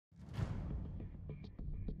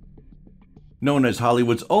Known as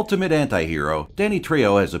Hollywood's ultimate anti-hero, Danny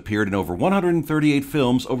Trejo has appeared in over 138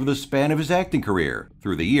 films over the span of his acting career.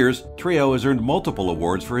 Through the years, Trejo has earned multiple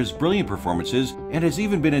awards for his brilliant performances and has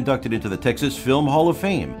even been inducted into the Texas Film Hall of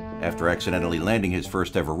Fame. After accidentally landing his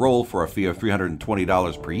first ever role for a fee of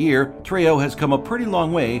 $320 per year, Trejo has come a pretty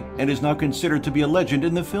long way and is now considered to be a legend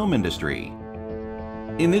in the film industry.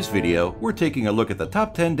 In this video, we're taking a look at the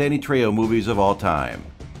top 10 Danny Trejo movies of all time.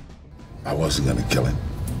 I wasn't gonna kill him.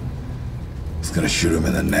 I was gonna shoot him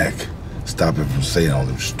in the neck, stop him from saying all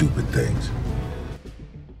those stupid things.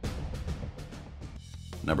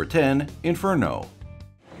 Number 10, Inferno.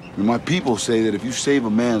 My people say that if you save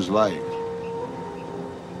a man's life,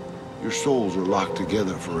 your souls are locked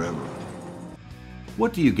together forever.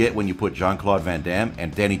 What do you get when you put Jean-Claude Van Damme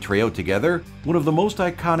and Danny Trejo together? One of the most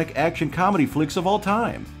iconic action comedy flicks of all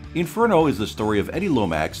time. Inferno is the story of Eddie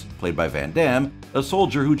Lomax, played by Van Damme, a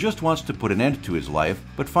soldier who just wants to put an end to his life,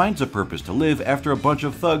 but finds a purpose to live after a bunch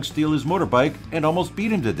of thugs steal his motorbike and almost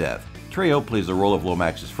beat him to death. Trejo plays the role of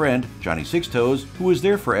Lomax's friend, Johnny Sixtoes, who is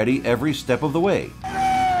there for Eddie every step of the way.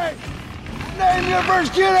 Hey! Name your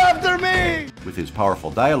first kid after me! With his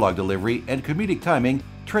powerful dialogue delivery and comedic timing,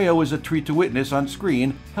 Trejo is a treat to witness on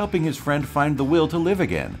screen, helping his friend find the will to live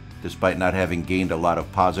again. Despite not having gained a lot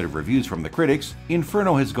of positive reviews from the critics,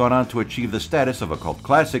 Inferno has gone on to achieve the status of a cult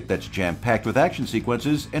classic that's jam-packed with action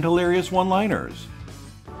sequences and hilarious one-liners.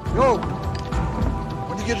 Yo,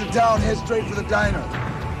 when you get to town, head straight for the diner.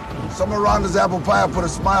 Some Miranda's apple pie will put a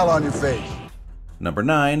smile on your face. Number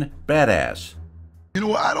 9, Badass. You know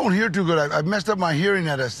what? I don't hear too good. I messed up my hearing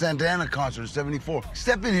at a Santana concert in '74.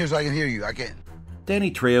 Step in here so I can hear you. I can't.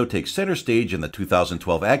 Danny Trejo takes center stage in the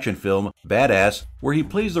 2012 action film Badass, where he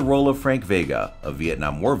plays the role of Frank Vega, a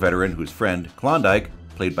Vietnam War veteran whose friend, Klondike,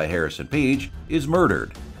 played by Harrison Page, is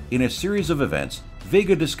murdered. In a series of events,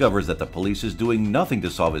 Vega discovers that the police is doing nothing to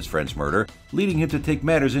solve his friend's murder, leading him to take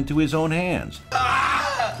matters into his own hands.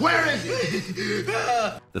 Where is he?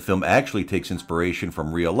 The film actually takes inspiration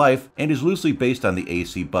from real life and is loosely based on the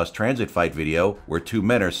AC bus transit fight video, where two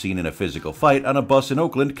men are seen in a physical fight on a bus in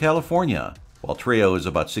Oakland, California. While Trejo is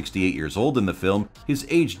about 68 years old in the film, his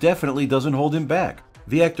age definitely doesn't hold him back.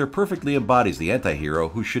 The actor perfectly embodies the anti-hero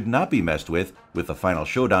who should not be messed with the final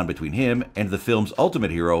showdown between him and the film's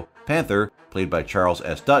ultimate hero, Panther, played by Charles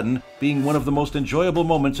S. Dutton, being one of the most enjoyable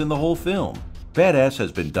moments in the whole film. Badass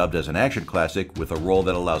has been dubbed as an action classic with a role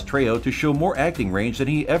that allows Trejo to show more acting range than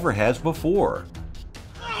he ever has before.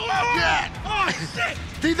 Oh, shit!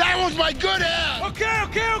 See, that was my good hand!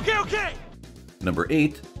 Okay. Number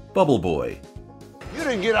 8, Bubble Boy. You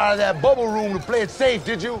didn't get out of that bubble room to play it safe,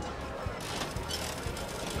 did you?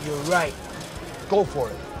 You're right. Go for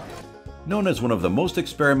it. Known as one of the most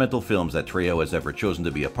experimental films that Trejo has ever chosen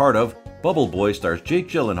to be a part of, Bubble Boy stars Jake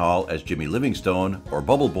Gyllenhaal as Jimmy Livingstone, or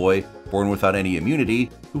Bubble Boy, born without any immunity,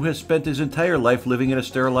 who has spent his entire life living in a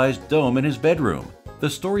sterilized dome in his bedroom. The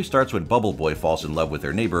story starts when Bubble Boy falls in love with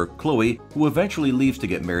her neighbor, Chloe, who eventually leaves to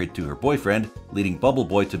get married to her boyfriend, leading Bubble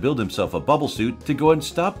Boy to build himself a bubble suit to go and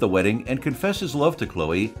stop the wedding and confess his love to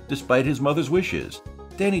Chloe, despite his mother's wishes.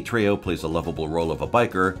 Danny Trejo plays the lovable role of a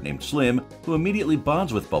biker named Slim, who immediately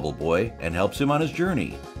bonds with Bubble Boy and helps him on his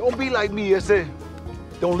journey. Don't be like me, ese.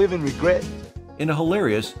 Don't live in regret. In a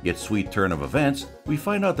hilarious yet sweet turn of events, we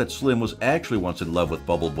find out that Slim was actually once in love with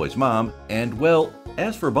Bubble Boy's mom, and well,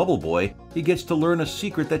 as for Bubble Boy, he gets to learn a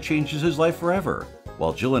secret that changes his life forever.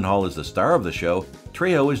 While Gyllenhaal is the star of the show,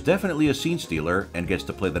 Trejo is definitely a scene stealer and gets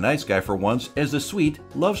to play the nice guy for once as the sweet,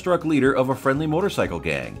 love-struck leader of a friendly motorcycle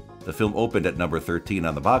gang. The film opened at number 13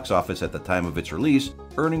 on the box office at the time of its release,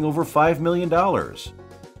 earning over $5 million.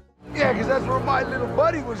 Yeah, because that's where my little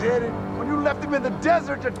buddy was headed when you left him in the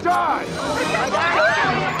desert to die.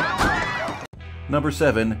 Number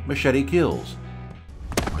 7, Machete Kills.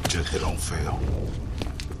 Machete don't fail.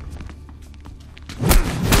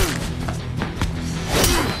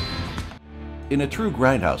 In a true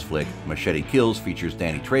grindhouse flick, Machete Kills features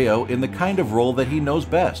Danny Trejo in the kind of role that he knows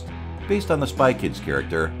best. Based on the Spy Kids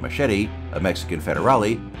character, Machete, a Mexican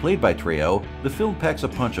federale, played by Trejo, the film packs a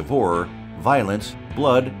punch of horror, violence,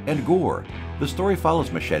 blood, and gore. The story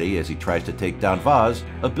follows Machete as he tries to take down Vaz,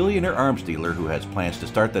 a billionaire arms dealer who has plans to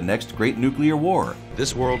start the next great nuclear war.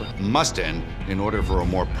 This world must end in order for a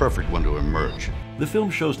more perfect one to emerge. The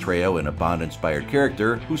film shows Trejo in a Bond-inspired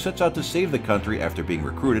character who sets out to save the country after being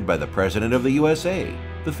recruited by the President of the USA.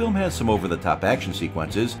 The film has some over-the-top action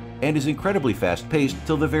sequences and is incredibly fast-paced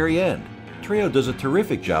till the very end. Trejo does a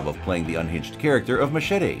terrific job of playing the unhinged character of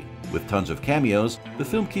Machete. With tons of cameos, the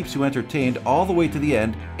film keeps you entertained all the way to the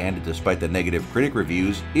end, and despite the negative critic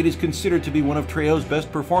reviews, it is considered to be one of Trejo's best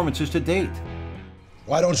performances to date.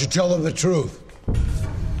 Why don't you tell them the truth?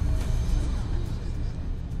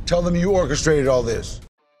 Tell them you orchestrated all this.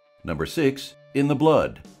 Number 6. In the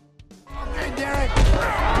Blood.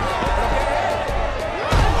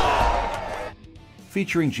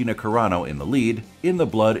 Featuring Gina Carano in the lead, In the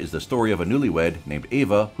Blood is the story of a newlywed named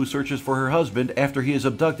Ava who searches for her husband after he is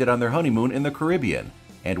abducted on their honeymoon in the Caribbean.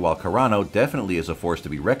 And while Carano definitely is a force to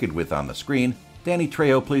be reckoned with on the screen, Danny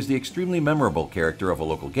Trejo plays the extremely memorable character of a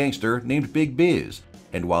local gangster named Big Biz.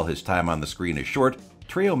 And while his time on the screen is short,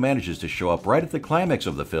 Trejo manages to show up right at the climax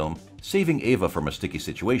of the film, saving Ava from a sticky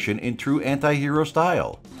situation in true anti-hero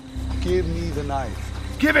style. Give me the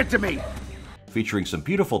knife. Give it to me! Featuring some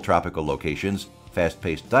beautiful tropical locations,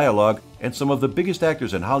 fast-paced dialogue, and some of the biggest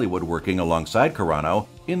actors in Hollywood working alongside Carano,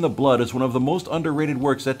 In the Blood is one of the most underrated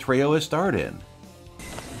works that Trejo has starred in.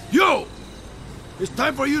 You! It's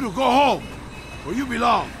time for you to go home, where you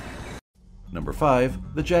belong. Number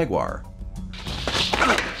 5. The Jaguar.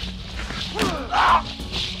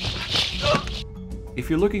 If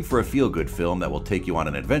you're looking for a feel-good film that will take you on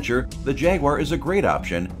an adventure, The Jaguar is a great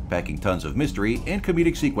option, packing tons of mystery and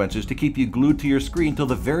comedic sequences to keep you glued to your screen till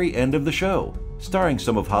the very end of the show. Starring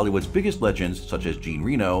some of Hollywood's biggest legends such as Jean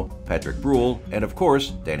Reno, Patrick Bruel, and of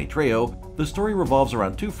course, Danny Trejo, the story revolves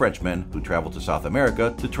around two Frenchmen who travel to South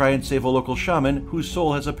America to try and save a local shaman whose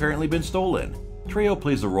soul has apparently been stolen. Trejo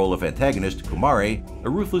plays the role of antagonist Kumare, a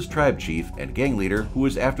ruthless tribe chief and gang leader who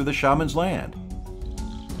is after the shaman's land.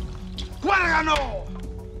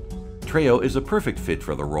 Trejo is a perfect fit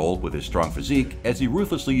for the role with his strong physique as he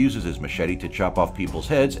ruthlessly uses his machete to chop off people's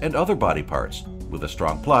heads and other body parts. With a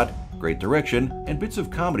strong plot, great direction, and bits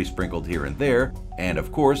of comedy sprinkled here and there, and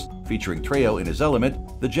of course, featuring Trejo in his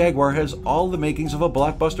element, The Jaguar has all the makings of a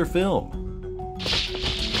blockbuster film.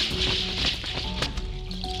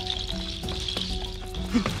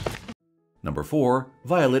 Number 4.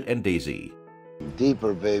 Violet and Daisy.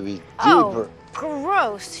 Deeper, baby. Deeper. Oh,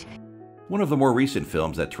 gross. One of the more recent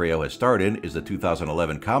films that Trejo has starred in is the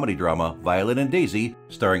 2011 comedy drama Violet and Daisy,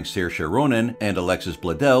 starring Saoirse Ronan and Alexis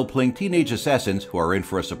Bledel playing teenage assassins who are in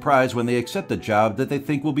for a surprise when they accept a job that they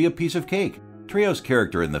think will be a piece of cake. Trejo's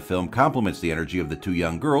character in the film complements the energy of the two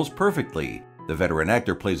young girls perfectly. The veteran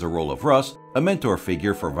actor plays the role of Russ, a mentor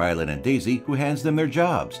figure for Violet and Daisy who hands them their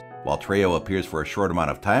jobs. While Trejo appears for a short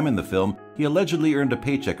amount of time in the film, he allegedly earned a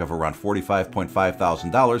paycheck of around $45.5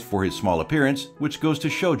 thousand for his small appearance, which goes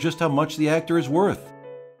to show just how much the actor is worth.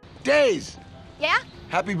 Days! Yeah?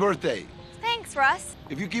 Happy birthday. Thanks, Russ.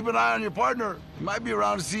 If you keep an eye on your partner, he might be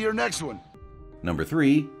around to see your next one. Number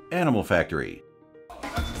 3. Animal Factory.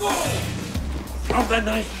 Drop that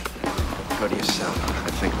knife. Go to your cell.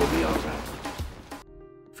 I think we'll be all right.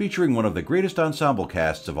 Featuring one of the greatest ensemble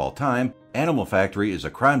casts of all time, Animal Factory is a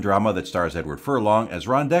crime drama that stars Edward Furlong as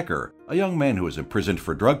Ron Decker, a young man who is imprisoned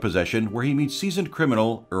for drug possession where he meets seasoned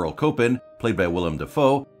criminal Earl Copen, played by Willem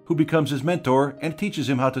Dafoe, who becomes his mentor and teaches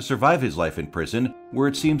him how to survive his life in prison, where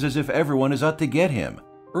it seems as if everyone is out to get him.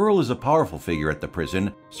 Earl is a powerful figure at the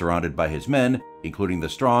prison, surrounded by his men, including the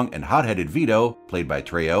strong and hot-headed Vito, played by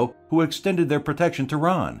Trejo, who extended their protection to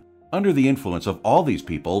Ron. Under the influence of all these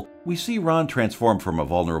people, we see Ron transform from a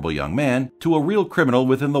vulnerable young man to a real criminal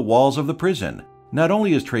within the walls of the prison. Not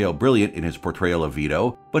only is Trejo brilliant in his portrayal of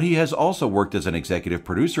Vito, but he has also worked as an executive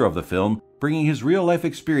producer of the film, bringing his real-life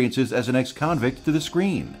experiences as an ex-convict to the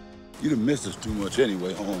screen. You'd have missed us too much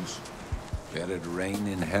anyway, Holmes. Better to reign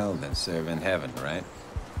in hell than serve in heaven, right?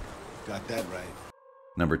 Got that right.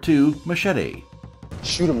 Number 2. Machete.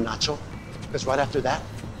 Shoot him, Nacho. Because right after that,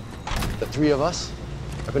 the three of us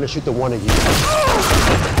are gonna shoot the one of you.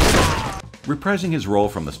 Reprising his role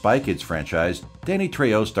from the Spy Kids franchise, Danny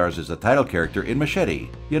Trejo stars as the title character in Machete,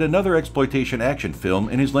 yet another exploitation action film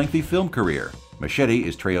in his lengthy film career. Machete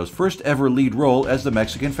is Trejo's first ever lead role as the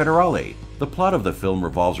Mexican Federale. The plot of the film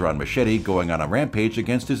revolves around Machete going on a rampage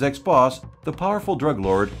against his ex-boss, the powerful drug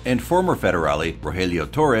lord and former Federale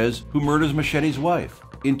Rogelio Torres, who murders Machete's wife.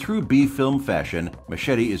 In true B-film fashion,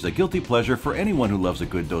 Machete is a guilty pleasure for anyone who loves a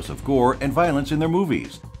good dose of gore and violence in their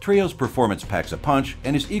movies. Trejo's performance packs a punch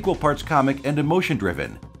and is equal parts comic and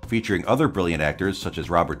emotion-driven. Featuring other brilliant actors such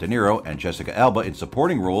as Robert De Niro and Jessica Alba in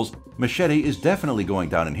supporting roles, Machete is definitely going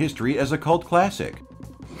down in history as a cult classic.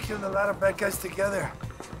 You killed a lot of bad guys together.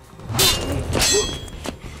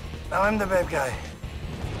 Now I'm the bad guy.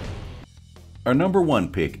 Our number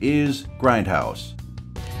 1 pick is Grindhouse.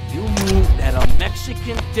 You knew that a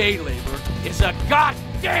Mexican day laborer is a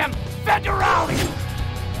goddamn federale!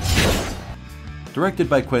 Directed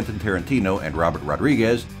by Quentin Tarantino and Robert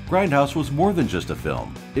Rodriguez, Grindhouse was more than just a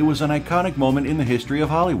film. It was an iconic moment in the history of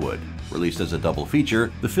Hollywood. Released as a double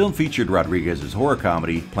feature, the film featured Rodriguez's horror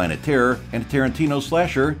comedy, Planet Terror, and Tarantino's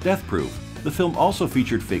slasher, Death Proof. The film also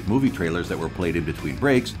featured fake movie trailers that were played in between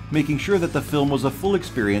breaks, making sure that the film was a full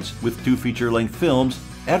experience with 2 feature-length films,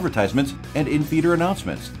 advertisements, and in-theater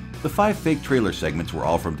announcements. The 5 fake trailer segments were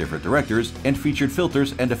all from different directors and featured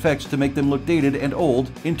filters and effects to make them look dated and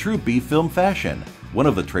old in true B-film fashion. One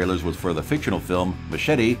of the trailers was for the fictional film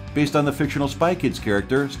Machete, based on the fictional Spy Kids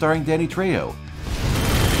character starring Danny Trejo.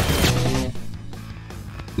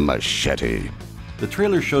 Machete. The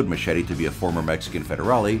trailer showed Machete to be a former Mexican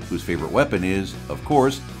federale whose favorite weapon is, of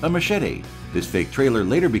course, a machete. This fake trailer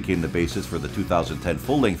later became the basis for the 2010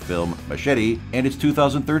 full-length film Machete and its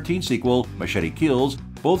 2013 sequel Machete Kills,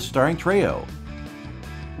 both starring Trejo.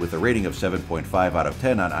 With a rating of 7.5 out of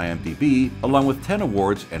 10 on IMDb, along with 10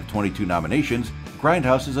 awards and 22 nominations,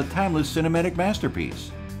 Grindhouse is a timeless cinematic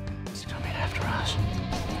masterpiece. He's coming after us.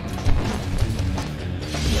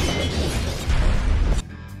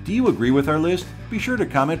 Do you agree with our list? Be sure to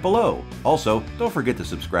comment below. Also, don't forget to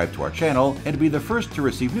subscribe to our channel and be the first to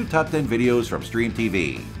receive new Top 10 videos from Stream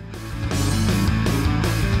TV.